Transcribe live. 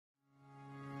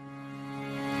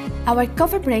Our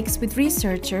coffee breaks with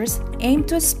researchers aim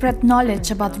to spread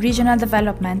knowledge about regional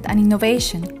development and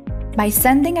innovation. By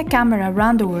sending a camera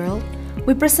around the world,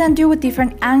 we present you with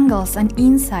different angles and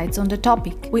insights on the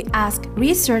topic. We ask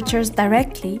researchers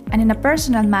directly and in a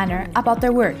personal manner about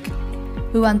their work.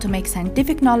 We want to make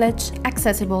scientific knowledge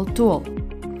accessible to all.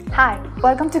 Hi,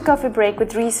 welcome to Coffee Break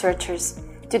with Researchers.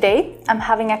 Today, I'm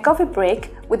having a coffee break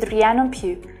with Rhiannon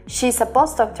Pugh. She's a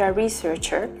postdoctoral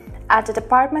researcher at the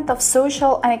Department of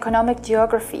Social and Economic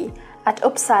Geography at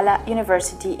Uppsala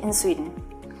University in Sweden.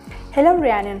 Hello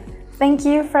Rhiannon, thank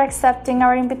you for accepting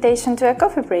our invitation to a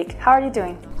coffee break. How are you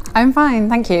doing? I'm fine,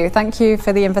 thank you. Thank you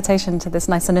for the invitation to this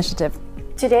nice initiative.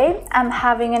 Today, I'm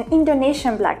having an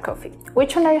Indonesian black coffee.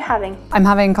 Which one are you having? I'm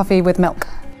having coffee with milk.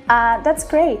 That's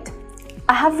great.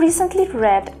 I have recently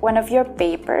read one of your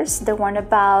papers, the one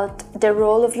about the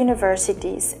role of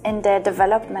universities in the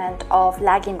development of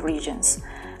lagging regions.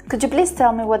 Could you please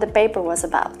tell me what the paper was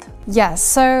about? Yes,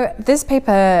 so this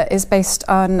paper is based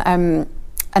on an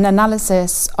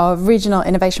analysis of regional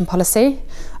innovation policy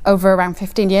over around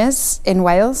 15 years in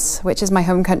Wales, which is my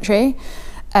home country.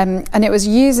 And it was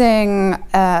using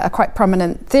a quite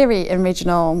prominent theory in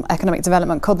regional economic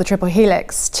development called the triple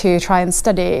helix to try and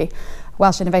study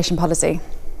Welsh innovation policy.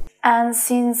 And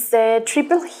since the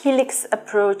triple helix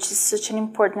approach is such an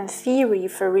important theory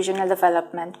for regional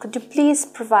development, could you please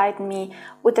provide me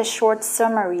with a short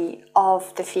summary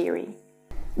of the theory?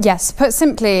 Yes, put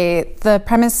simply, the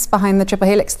premise behind the triple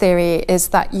helix theory is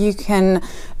that you can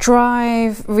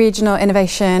drive regional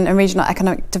innovation and regional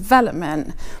economic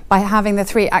development by having the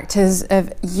three actors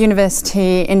of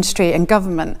university, industry and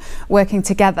government working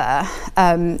together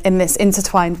in this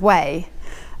intertwined way.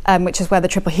 Which is where the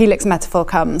triple helix metaphor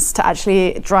comes to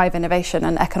actually drive innovation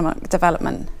and economic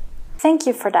development. Thank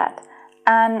you for that.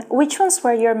 And which ones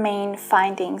were your main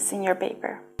findings in your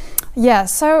paper? Yeah,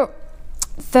 so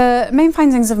the main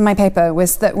findings of my paper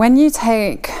was that when you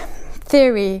take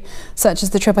theory such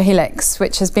as the triple helix,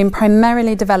 which has been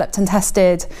primarily developed and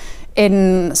tested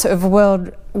in sort of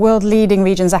world-leading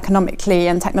regions economically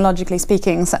and technologically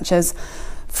speaking, such as,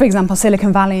 for example,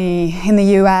 Silicon Valley in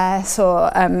the US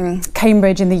or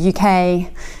Cambridge in the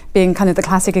UK being kind of the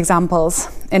classic examples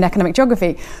in economic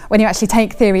geography, when you actually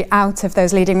take theory out of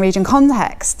those leading region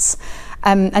contexts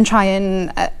and try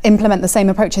and implement the same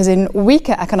approaches in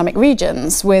weaker economic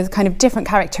regions with kind of different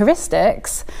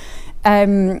characteristics,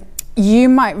 you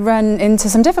might run into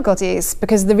some difficulties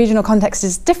because the regional context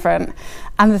is different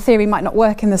and the theory might not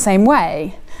work in the same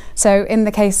way. So in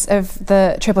the case of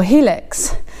the triple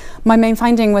helix, my main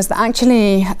finding was that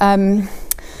actually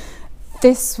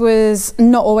this was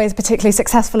not always a particularly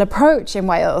successful approach in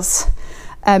Wales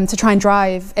to try and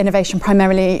drive innovation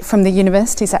primarily from the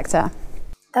university sector.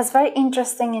 That's very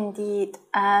interesting indeed.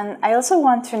 And I also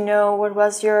want to know what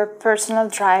was your personal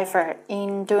driver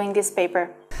in doing this paper?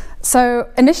 So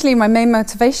initially my main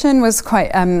motivation was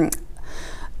quite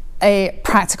a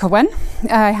practical one.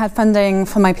 I had funding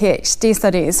for my PhD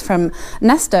studies from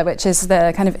Nesta, which is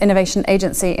the kind of innovation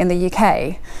agency in the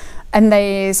UK. And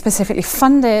they specifically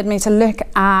funded me to look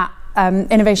at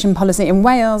innovation policy in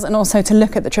Wales and also to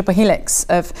look at the triple helix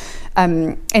of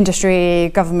industry,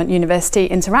 government, university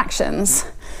interactions.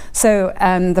 So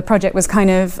the project was kind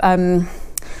of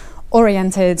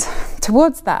oriented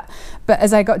towards that. But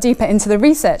as I got deeper into the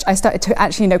research, I started to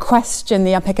actually question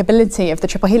the applicability of the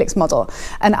triple helix model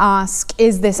and ask,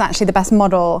 is this actually the best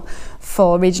model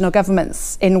for regional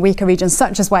governments in weaker regions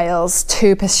such as Wales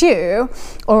to pursue?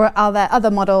 Or are there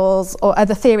other models or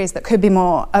other theories that could be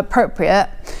more appropriate?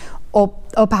 Or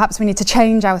perhaps we need to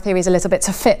change our theories a little bit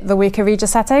to fit the weaker region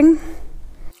setting?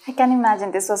 I can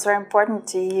imagine this was very important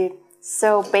to you.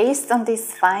 So based on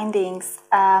these findings,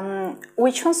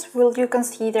 which ones will you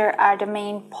consider are the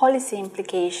main policy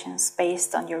implications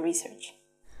based on your research?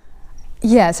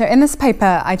 Yeah, so in this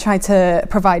paper, I tried to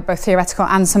provide both theoretical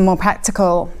and some more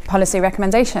practical policy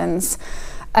recommendations.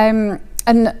 And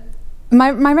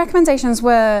my recommendations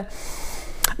were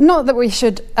not that we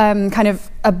should kind of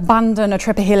abandon a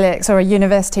triple helix or a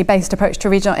university-based approach to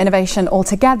regional innovation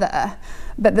altogether,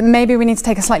 but that maybe we need to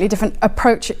take a slightly different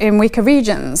approach in weaker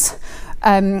regions,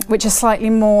 which is slightly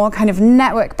more kind of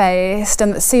network-based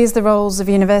and that sees the roles of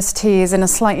universities in a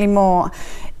slightly more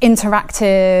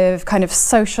interactive, kind of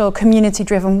social,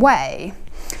 community-driven way.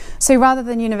 So rather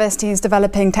than universities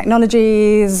developing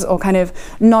technologies or kind of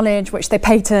knowledge which they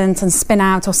patent and spin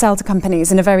out or sell to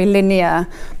companies in a very linear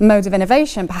mode of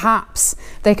innovation, perhaps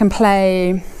they can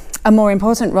play a more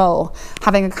important role,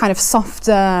 having a kind of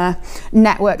softer,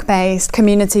 network-based,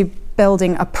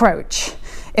 community-building approach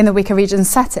in the weaker region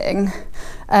setting,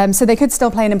 So they could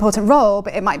still play an important role,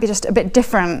 but it might be just a bit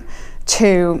different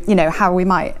to, how we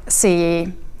might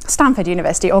see Stanford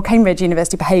University or Cambridge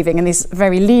University behaving in these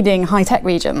very leading high-tech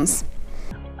regions.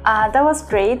 That was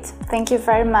great. Thank you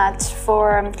very much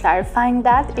for clarifying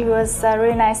that. It was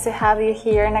really nice to have you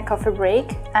here in a coffee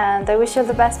break, and I wish you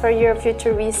the best for your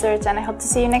future research, and I hope to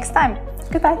see you next time.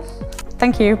 Goodbye.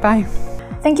 Thank you. Bye.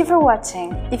 Thank you for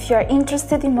watching. If you are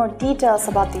interested in more details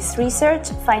about this research,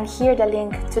 find here the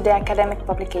link to the academic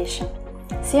publication.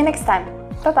 See you next time.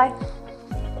 Bye-bye.